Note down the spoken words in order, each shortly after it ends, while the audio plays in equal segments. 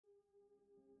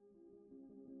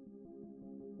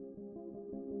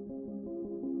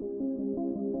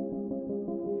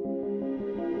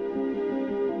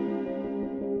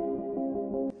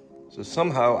So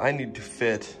somehow I need to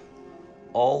fit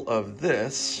all of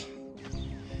this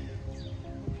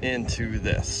into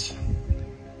this.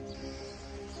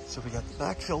 So we got the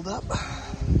back filled up.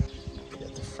 We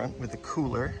got the front with the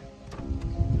cooler.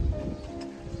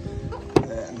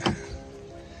 And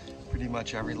pretty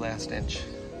much every last inch.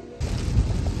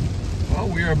 Well,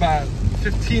 we are about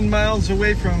 15 miles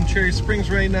away from Cherry Springs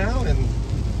right now, and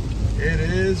it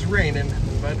is raining,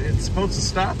 but it's supposed to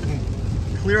stop and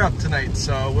clear up tonight,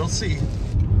 so we'll see.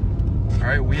 All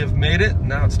right, we have made it.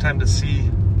 Now it's time to see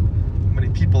how many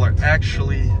people are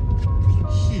actually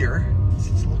here.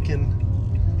 It's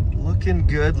looking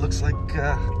good. Looks like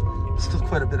still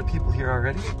quite a bit of people here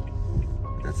already.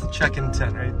 That's the check-in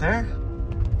tent right there.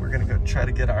 We're gonna go try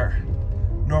to get our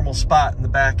normal spot in the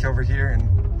back over here, and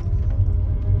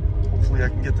hopefully I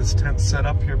can get this tent set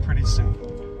up here pretty soon.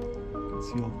 You can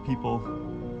see all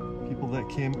the people that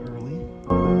came early.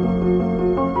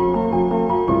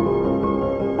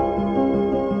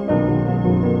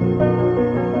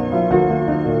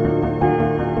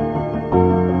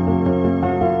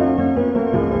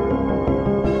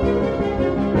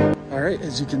 All right,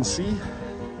 as you can see,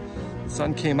 the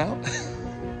sun came out.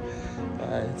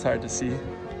 It's hard to see,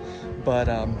 but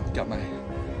got my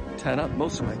tent up,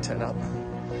 most of my tent up.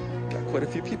 Got quite a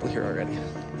few people here already.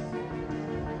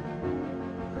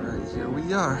 All right, here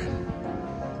we are.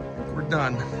 We're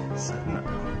done setting up.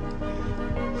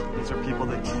 So these are people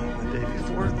that came the day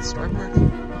before the start party. We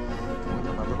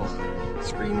got my little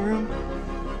screen room.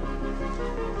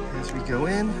 As we go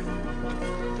in,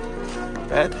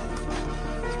 bed,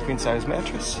 queen size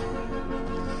mattress,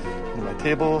 and my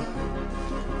table,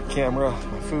 camera,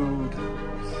 my food,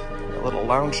 a little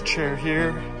lounge chair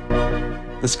here.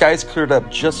 The skies cleared up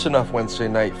just enough Wednesday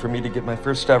night for me to get my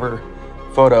first ever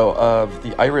photo of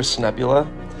the Iris Nebula,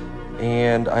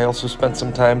 and I also spent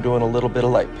some time doing a little bit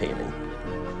of light painting.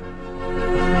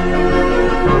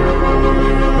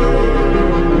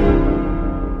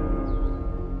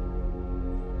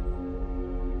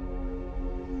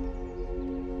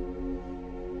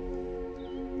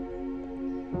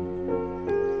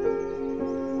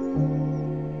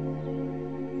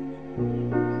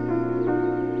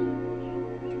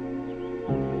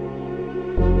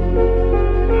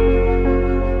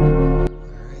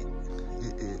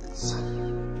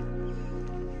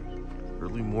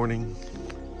 Morning,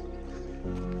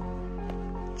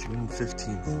 June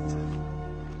 15th,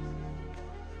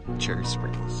 Cherry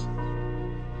Springs.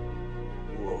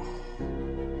 Whoa,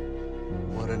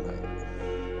 what a night.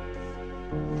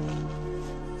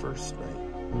 First night,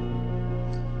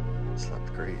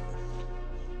 slept great.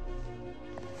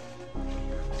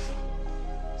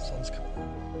 Sun's coming.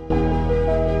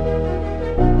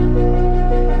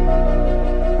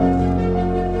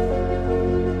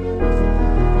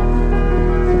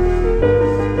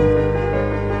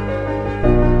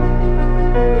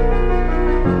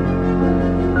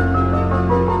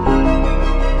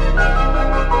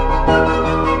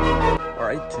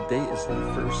 Today is the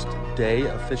first day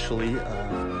officially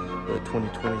of the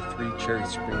 2023 Cherry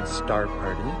Springs Star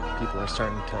Party. People are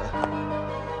starting to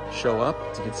show up.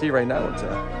 As you can see right now, it's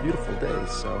a beautiful day,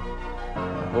 so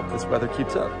I hope this weather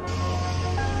keeps up.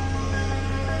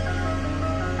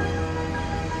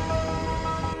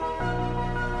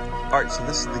 All right, so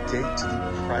this is the gate to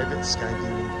the private sky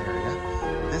viewing area.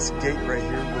 This gate right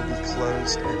here will be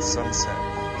closed at sunset.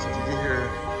 So if you get here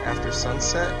after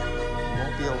sunset, you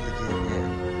won't be able to get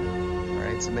in.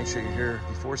 So make sure you're here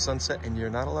before sunset, and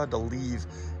you're not allowed to leave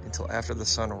until after the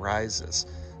sun rises.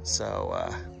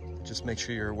 So just make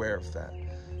sure you're aware of that,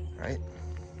 all right?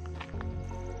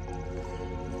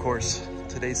 Of course,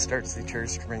 today starts the Cherry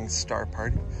Springs Star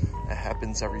Party. It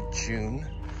happens every June.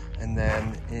 And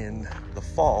then in the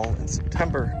fall, in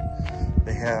September,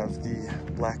 they have the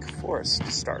Black Forest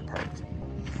Star Party.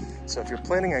 So if you're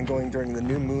planning on going during the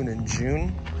new moon in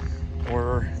June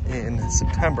or in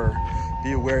September,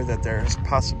 be aware that there's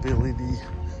possibility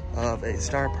of a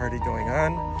star party going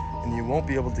on, and you won't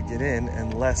be able to get in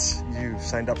unless you've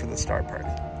signed up for the star party.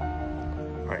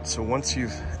 All right, so once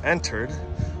you've entered,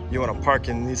 you want to park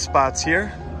in these spots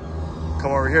here, come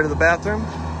over here to the bathroom,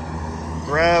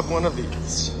 grab one of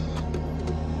these.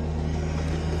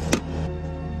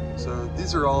 So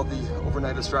these are all the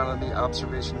overnight astronomy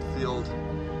observation field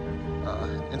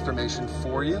information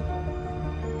for you.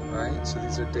 All right, so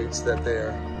these are dates that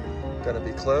they're going to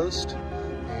be closed,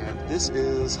 and this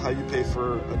is how you pay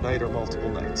for a night or multiple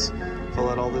nights. Fill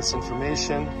out all this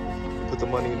information, put the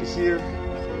money into here,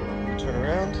 turn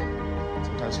around.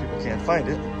 Sometimes people can't find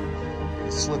it.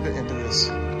 You slip it into this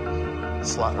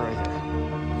slot right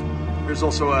here. There's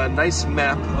also a nice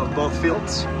map of both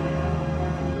fields.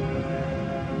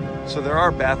 So there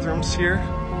are bathrooms here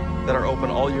that are open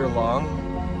all year long.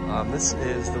 This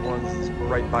is the ones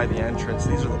right by the entrance.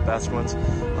 These are the best ones.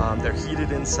 They're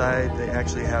heated inside. They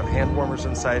actually have hand warmers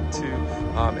inside too,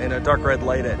 and a dark red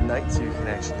light at night, so you can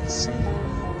actually see.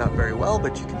 Not very well,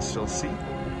 but you can still see.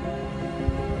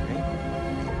 Okay.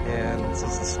 And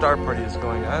since the star party is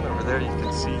going on over there, you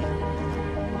can see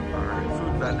our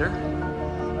food vendor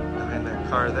behind that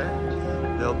car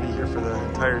there. They'll be here for the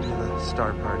entirety of the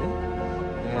star party,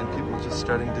 and people just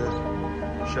starting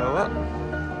to show up.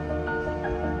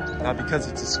 Now, because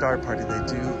it's a star party, they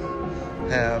do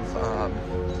have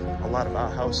a lot of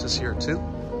outhouses here too.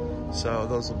 So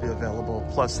those will be available.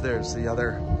 Plus there's the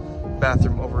other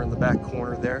bathroom over in the back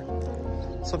corner there.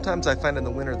 Sometimes I find in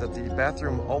the winter that the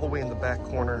bathroom all the way in the back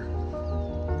corner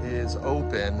is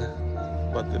open,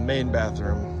 but the main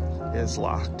bathroom is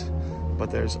locked. But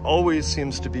there's always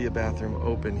seems to be a bathroom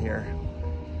open here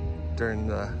during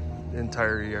the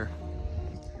entire year.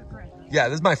 Yeah,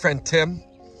 this is my friend Tim.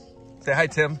 Say hi,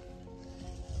 Tim.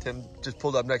 Tim just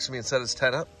pulled up next to me and set his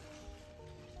tent up.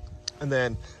 And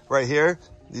then right here,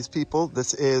 these people,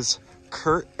 this is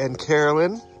Kurt and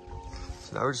Carolyn.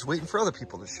 So now we're just waiting for other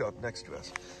people to show up next to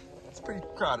us. It's pretty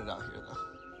crowded out here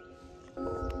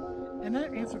though. And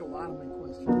that answered a lot of my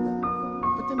questions.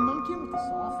 But then monkey with the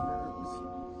software, it was...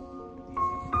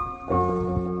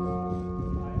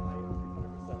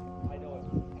 I know it.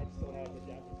 I just don't have the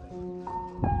jacket.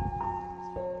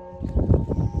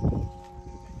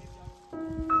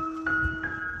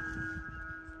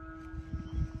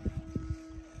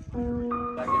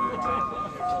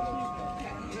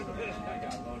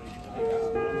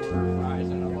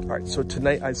 All right, so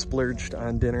tonight I splurged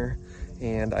on dinner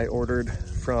and I ordered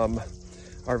from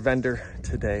our vendor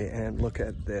today, and look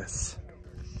at this.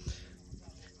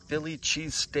 Philly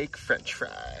cheesesteak French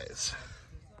fries.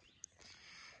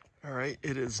 All right,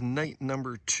 it is night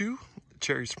number 2 at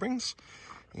Cherry Springs,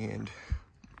 and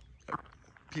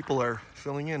people are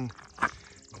filling in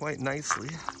quite nicely.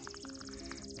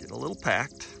 Getting a little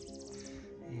packed,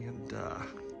 and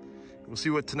we'll see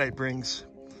what tonight brings.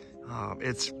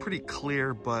 It's pretty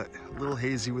clear, but a little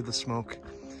hazy with the smoke.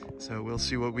 So we'll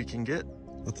see what we can get.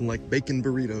 Nothing like bacon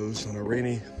burritos on a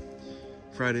rainy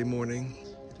Friday morning.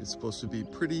 It's supposed to be a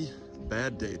pretty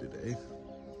bad day today.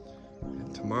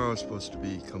 And tomorrow is supposed to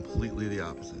be completely the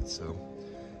opposite. So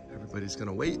everybody's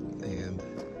gonna wait and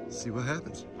see what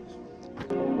happens.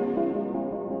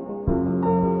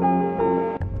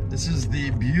 This is the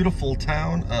beautiful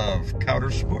town of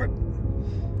Coudersport.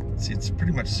 See, it's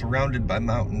pretty much surrounded by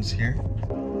mountains here.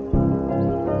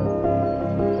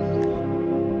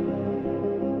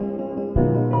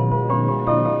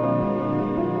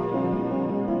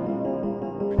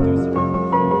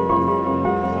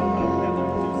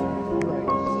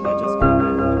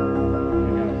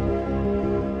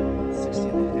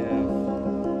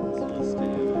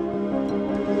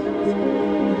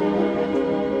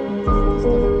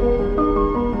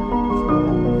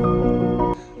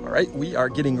 We are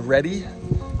getting ready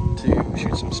to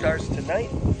shoot some stars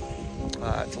tonight.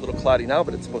 It's a little cloudy now,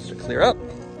 but it's supposed to clear up.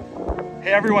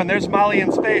 Hey everyone, there's Molly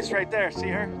in space right there. See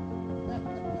her?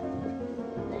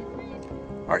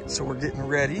 All right, so we're getting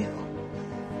ready.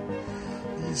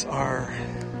 These are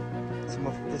some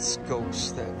of the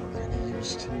scopes that we're going to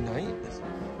use tonight.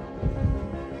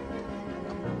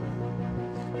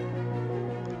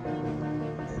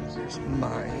 And here's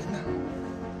mine.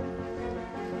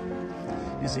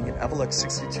 Using an Evolux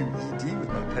 62 ED with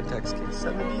my Pentax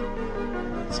K70.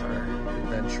 That's our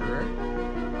adventurer.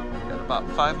 We've got about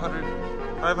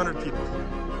 500 people here.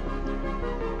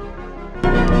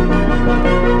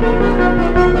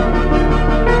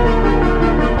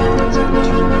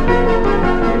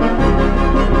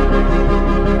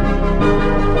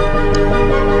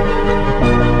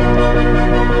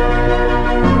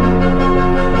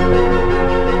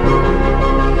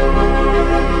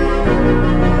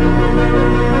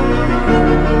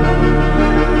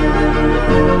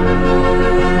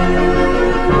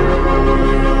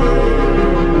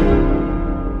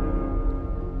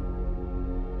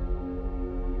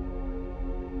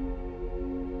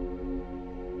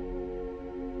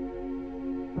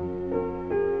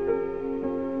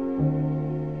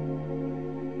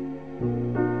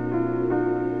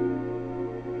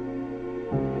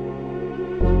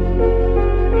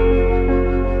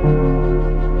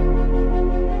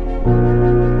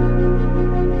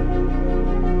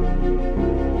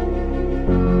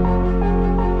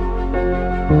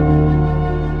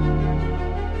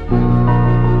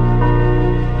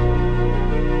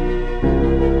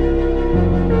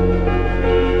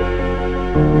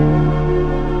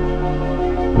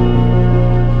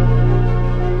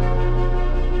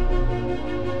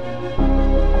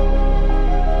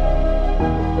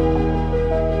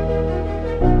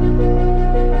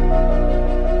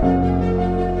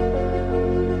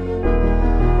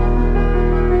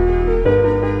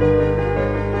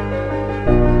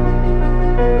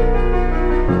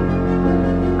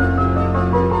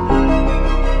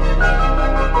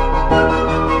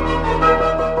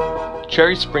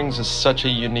 Cherry Springs is such a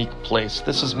unique place.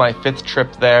 This is my 5th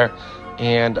trip there,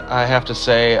 and I have to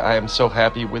say I am so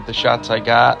happy with the shots I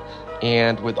got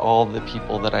and with all the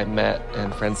people that I met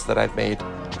and friends that I've made.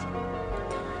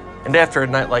 And after a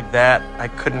night like that, I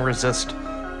couldn't resist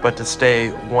but to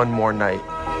stay one more night.